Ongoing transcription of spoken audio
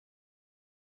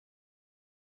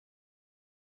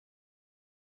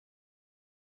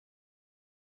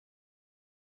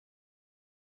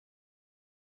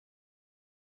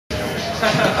Sure.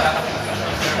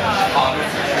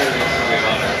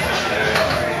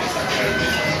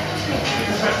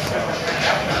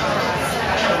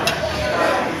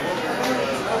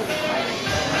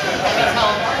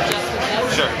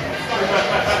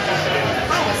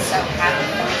 I was so happy.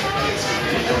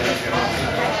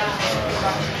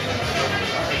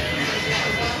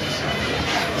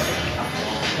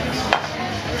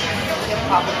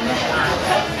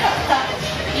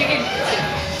 You can.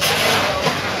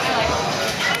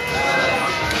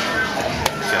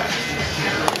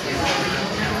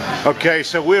 Okay,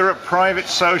 so we're at Private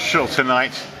Social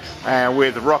tonight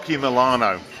with Rocco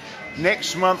Milano.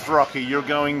 Next month, Rocky, you're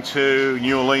going to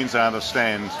New Orleans, I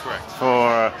understand. Correct.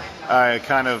 For a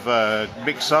kind of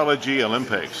mixology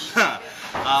Olympics.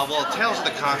 Well, Tales of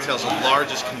the Cocktail is the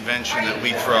largest convention that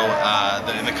we throw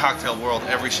in the cocktail world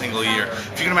every single year.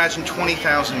 If you can imagine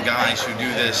 20,000 guys who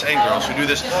do this, and girls who do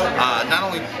this, not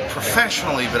only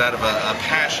professionally, but out of a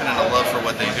passion and a love for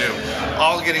what they do,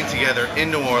 all getting together in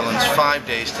New Orleans, 5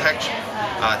 days,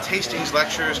 tastings,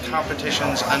 lectures,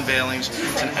 competitions, unveilings.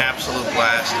 It's an absolute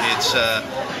blast.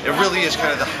 It really is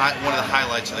kind of one of the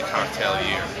highlights of the cocktail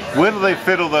year. Where do they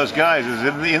fit all those guys? Is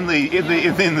it in the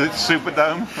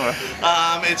Superdome?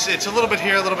 It's a little bit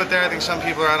here, a little bit there. I think some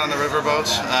people are out on the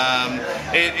riverboats.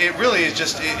 It really is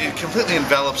just, it completely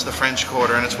envelops the French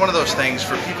Quarter, and it's one of those things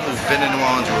for people who've been in New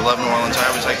Orleans or love New Orleans. I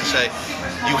always like to say,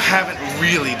 you haven't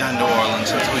really done New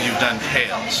Orleans until you've done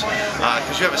Tales,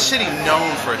 because you have a city known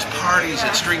for its parties,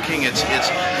 its drinking, its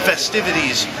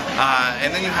festivities, and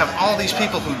then you have all these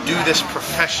people who do this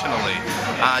professionally.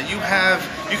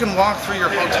 You can walk through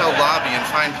your hotel lobby and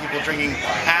find people drinking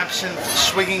absinthe,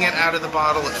 swigging it out of the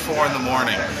bottle at 4 in the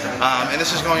morning, and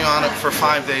this is going on for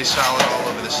 5 days solid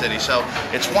all over the city. So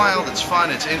it's wild, it's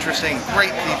fun, it's interesting,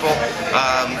 great people.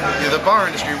 The bar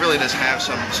industry really does have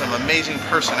some amazing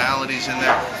personalities in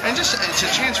there, and just it's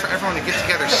a chance for everyone to get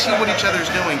together, see what each other's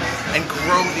doing, and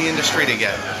grow the industry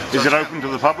together. So is it open to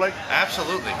the public?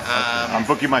 Absolutely. I'm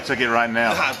booking my ticket right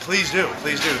now. Please do,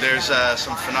 please do. There's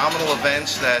some phenomenal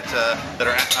events that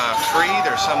are free.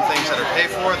 There's some things that are paid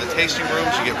for. The tasting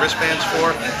rooms you get wristbands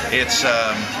for. It's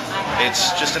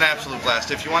just an absolute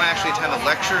blast. If you want to actually attend the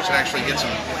lectures and actually get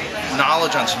some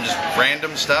knowledge on some just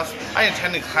random stuff, I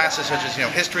attended classes such as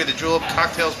history of the julep,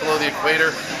 cocktails below the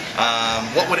equator,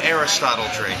 what would Aristotle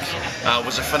drink,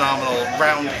 was a phenomenal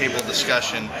roundtable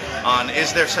discussion on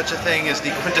is there such a thing as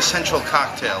the quintessential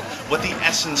cocktail, what the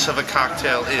essence of a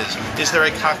cocktail is there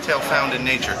a cocktail found in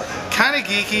nature. Kind of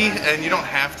geeky, and you don't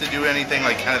have to do anything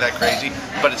like kind of that crazy,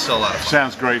 but it's still a lot of fun.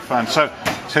 Sounds great fun. So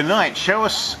tonight, show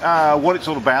us what it's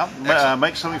all about,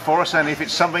 make something for us, and if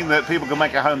it's something that people can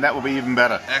make at home, that will be even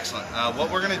better. Excellent.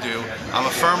 What we're going to do, I'm a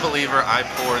firm believer I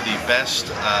pour the best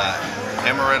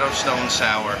Amaretto Stone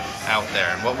Sour out there,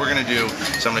 and what we're going to do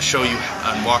is I'm going to show you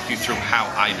and walk you through how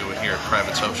I do it here at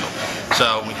Private Social.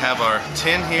 So we have our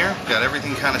tin here, got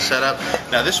everything kind of set up.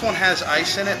 Now this one has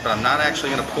ice in it, but I'm not actually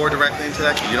going to pour directly into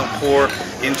that, because you don't pour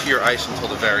into your ice until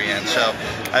the very end. So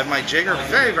I have my jigger,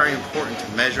 very, very important to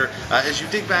measure. As you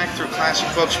dig back through classic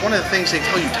books, one of the things they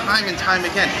tell you time and time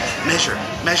again, measure,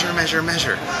 measure, measure,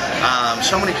 measure.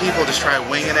 So many people just try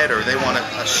winging it, or they want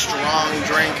a strong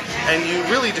drink, and you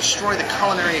really destroy the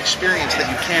culinary experience that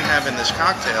you can have in this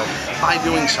cocktail by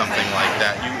doing something like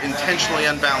that. You intentionally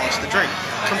unbalance the drink.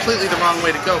 Completely the wrong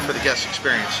way to go for the guest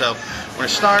experience. So we're going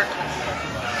to start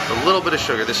with a little bit of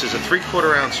sugar. This is a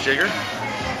 3/4 ounce jigger.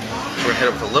 So we're going to hit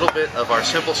it with a little bit of our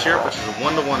simple syrup, which is a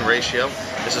 1-to-1 ratio.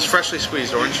 This is freshly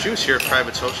squeezed orange juice. Here at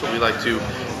Private Social, we like to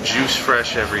juice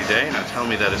fresh every day. Now tell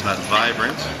me that is not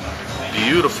vibrant.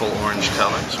 Beautiful orange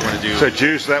color. So we're going to do... So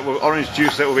juice, orange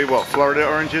juice, that will be what, Florida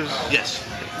oranges? Yes.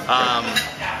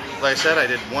 Like I said, I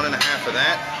did 1.5 of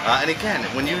that. And again,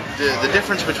 when the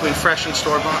difference between fresh and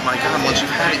store-bought, my God, once you've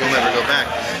had it, you'll never go back.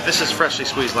 This is freshly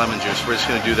squeezed lemon juice. We're just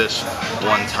going to do this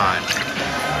one time.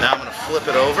 Now I'm going to flip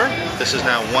it over. This is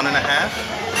now 1.5.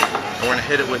 And we're going to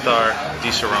hit it with our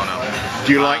Di Serono.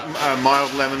 Do you like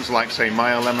mild lemons, like say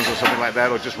Meyer lemons or something like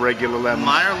that, or just regular lemons?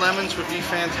 Meyer lemons would be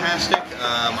fantastic.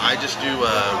 I just do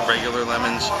regular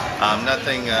lemons.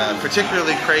 Nothing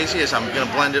particularly crazy, as I'm going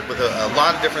to blend it with a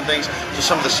lot of different things, so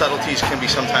some of the subtleties can be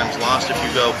sometimes lost if you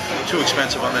go too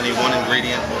expensive on any one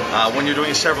ingredient when you're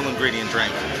doing a several ingredient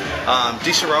drink.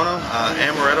 Di Serono,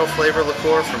 Amaretto flavor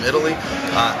liqueur from Italy.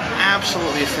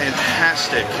 Absolutely a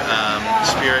fantastic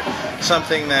spirit.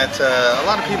 Something that a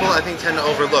lot of people, I think, tend to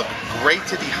overlook. Great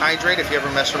to dehydrate if you ever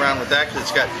mess around with that, because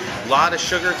it's got a lot of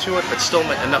sugar to it, but still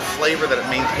enough flavor that it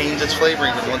maintains its flavor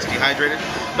even once dehydrated.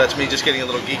 That's me just getting a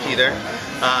little geeky there.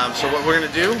 So what we're going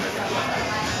to do,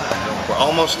 we're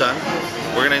almost done.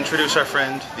 We're going to introduce our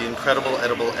friend, the incredible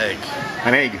edible egg.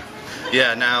 An egg?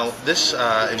 Yeah, now this,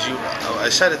 as I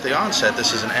said at the onset,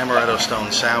 this is an Amaretto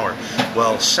Stone Sour.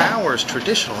 Well, sours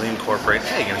traditionally incorporate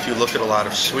egg, and if you look at a lot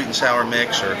of sweet and sour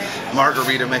mix or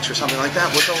margarita mix or something like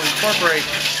that, what they'll incorporate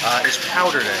is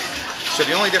powdered egg. So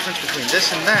the only difference between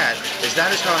this and that is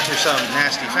gone through some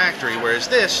nasty factory, whereas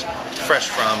this, fresh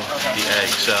from the egg.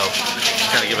 So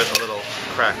just kind of give it a little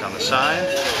crack on the side,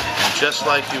 and just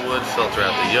like you would, filter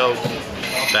out the yolk,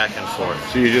 back and forth.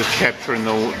 So you're just capturing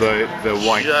the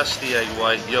white? Just the egg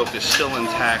white. Yolk is still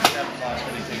intact. Haven't lost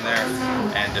anything there.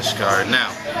 And discard.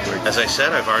 Now, as I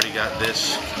said, I've already got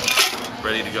this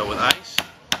ready to go with ice.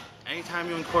 Anytime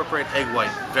you incorporate egg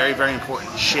white, very, very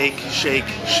important, shake, shake,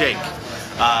 shake.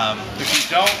 If you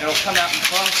don't, it'll come out in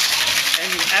clumps,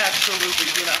 and you absolutely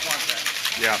do not want that.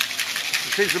 Yeah.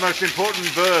 It seems the most important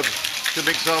verb to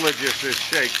mixologists is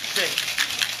shake. Shake.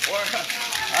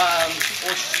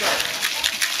 Or stir.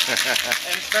 And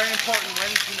it's very important when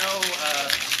to know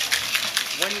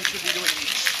when you should be doing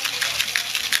each.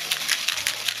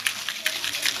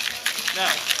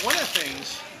 Now, one of the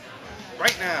things,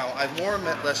 right now, I've more or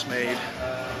less made.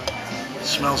 It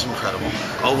smells incredible.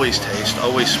 Always taste,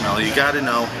 always smell. You got to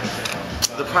know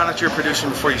the product you're producing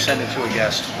before you send it to a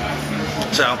guest.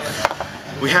 So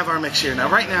we have our mix here. Now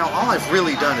right now, all I've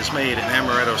really done is made an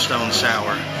Amaretto Stone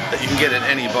Sour that you can get at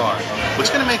any bar. What's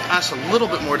going to make us a little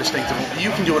bit more distinctive, you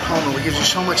can do at home, and what gives you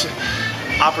so much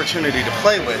opportunity to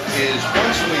play with, is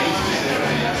once we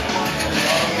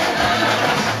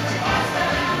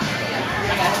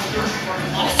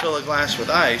fill a glass with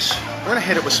ice, we're going to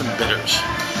hit it with some bitters.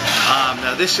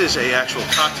 Now this is a actual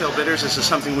cocktail bitters. This is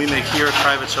something we make here at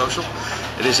Private Social.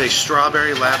 It is a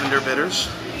strawberry lavender bitters.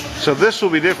 So this will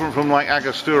be different from like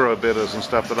Angostura bitters and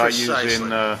stuff that Precisely. I use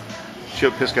in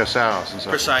chilled pisco sours and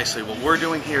stuff. Precisely. What we're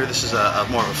doing here, this is a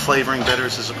more of a flavoring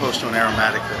bitters as opposed to an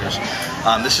aromatic bitters.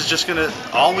 This is just gonna,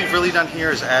 all we've really done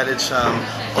here is added some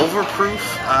overproof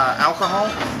alcohol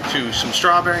to some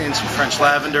strawberry and some French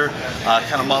lavender,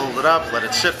 kind of muddled it up, let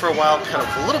it sit for a while, cut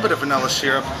up a little bit of vanilla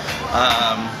syrup.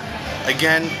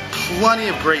 Again, plenty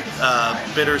of great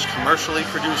bitters commercially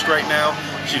produced right now,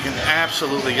 so you can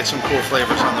absolutely get some cool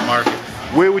flavors on the market.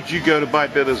 Where would you go to buy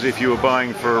bitters if you were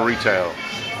buying for a retail?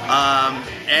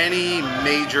 Any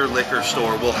major liquor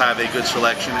store will have a good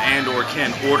selection and or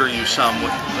can order you some,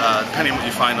 depending on what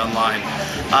you find online.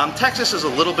 Texas is a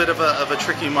little bit of a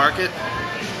tricky market,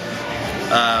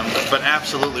 but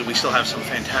absolutely we still have some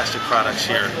fantastic products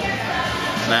here.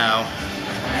 Now,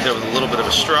 there was a little bit of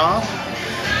a straw.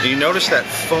 You notice that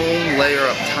foam layer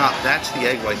up top, that's the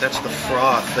egg white, that's the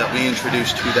froth that we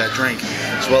introduced to that drink,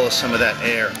 as well as some of that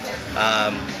air.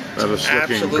 That is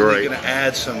absolutely great. going to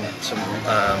add some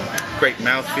great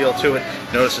mouthfeel to it.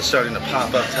 Notice it's starting to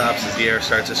pop up tops as the air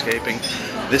starts escaping.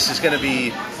 This is going to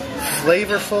be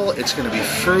flavorful, it's going to be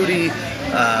fruity,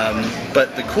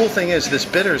 but the cool thing is this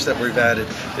bitters that we've added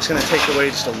is going to take away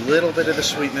just a little bit of the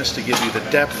sweetness to give you the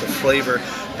depth of flavor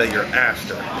that you're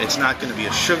after. It's not going to be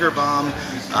a sugar bomb,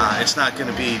 it's not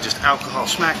going to be just alcohol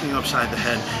smacking you upside the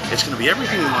head. It's going to be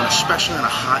everything you want, especially on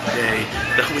a hot day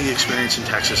that we experience in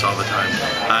Texas all the time.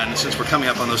 And since we're coming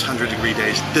up on those 100-degree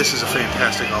days, this is a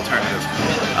fantastic alternative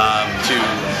to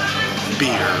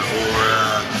beer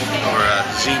or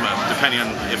Zima, depending on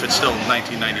if it's still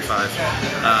 1995.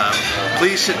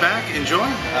 Please sit back, enjoy.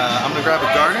 I'm going to grab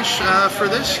a garnish for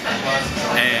this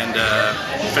and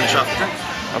finish off the drink.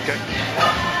 Okay.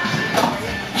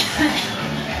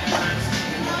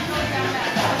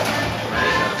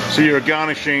 So you're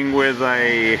garnishing with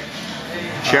a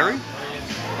cherry?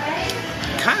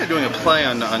 Kind of doing a play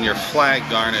on your flag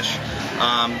garnish.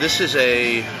 This is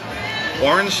a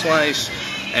orange slice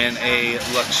and a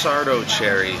Luxardo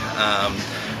cherry.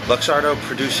 Luxardo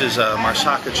produces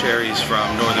Marsala cherries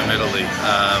from northern Italy.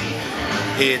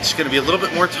 It's going to be a little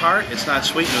bit more tart. It's not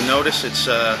sweet. You'll notice it's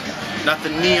not the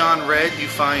neon red you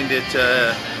find it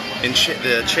in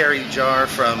the cherry jar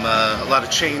from a lot of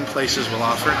chain places will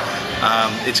offer.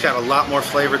 It's got a lot more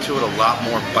flavor to it, a lot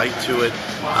more bite to it.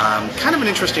 Kind of an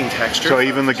interesting texture. So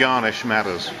even the garnish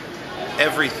matters.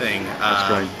 Everything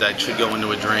that should go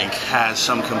into a drink has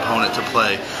some component to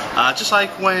play. Just like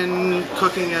when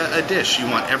cooking a dish, you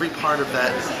want every part of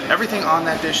that, everything on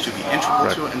that dish to be integral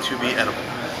to it and to be edible.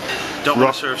 Don't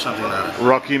want to serve something that.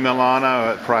 Rocco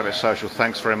Milano at Private Social,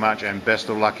 thanks very much and best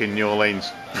of luck in New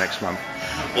Orleans next month.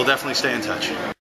 We'll definitely stay in touch.